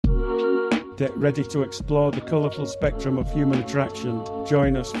Get ready to explore the colourful spectrum of human attraction.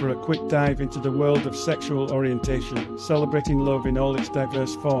 Join us for a quick dive into the world of sexual orientation, celebrating love in all its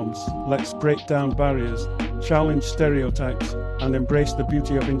diverse forms. Let's break down barriers, challenge stereotypes, and embrace the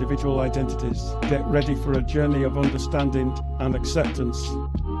beauty of individual identities. Get ready for a journey of understanding and acceptance.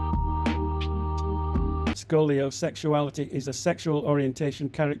 Skoliosexuality is a sexual orientation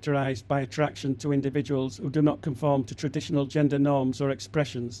characterized by attraction to individuals who do not conform to traditional gender norms or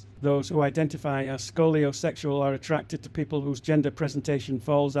expressions. Those who identify as skoliosexual are attracted to people whose gender presentation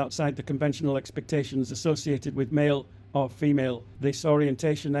falls outside the conventional expectations associated with male or female. This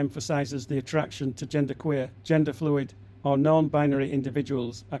orientation emphasizes the attraction to genderqueer, genderfluid, or non-binary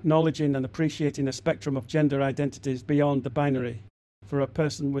individuals, acknowledging and appreciating a spectrum of gender identities beyond the binary. For a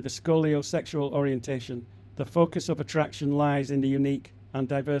person with a skoliosexual orientation, the focus of attraction lies in the unique and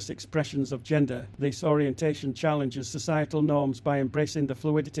diverse expressions of gender. This orientation challenges societal norms by embracing the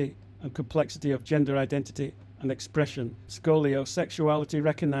fluidity and complexity of gender identity and expression. Skoliosexuality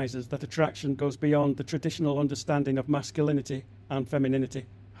recognizes that attraction goes beyond the traditional understanding of masculinity and femininity,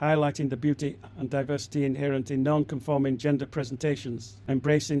 highlighting the beauty and diversity inherent in non-conforming gender presentations.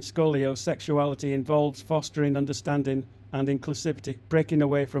 Embracing skoliosexuality involves fostering understanding and inclusivity, breaking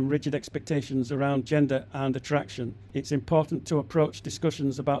away from rigid expectations around gender and attraction. It's important to approach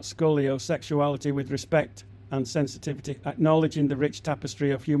discussions about skoliosexuality with respect and sensitivity, acknowledging the rich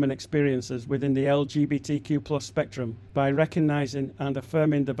tapestry of human experiences within the LGBTQ+ spectrum. By recognizing and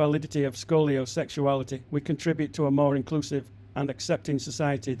affirming the validity of skoliosexuality, we contribute to a more inclusive and accepting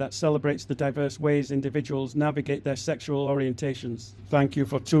society that celebrates the diverse ways individuals navigate their sexual orientations. Thank you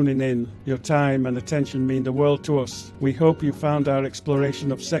for tuning in. Your time and attention mean the world to us. We hope you found our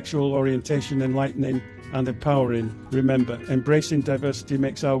exploration of sexual orientation enlightening and empowering. Remember, embracing diversity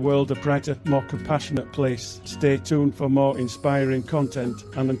makes our world a brighter, more compassionate place. Stay tuned for more inspiring content,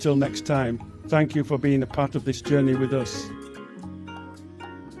 and until next time, thank you for being a part of this journey with us.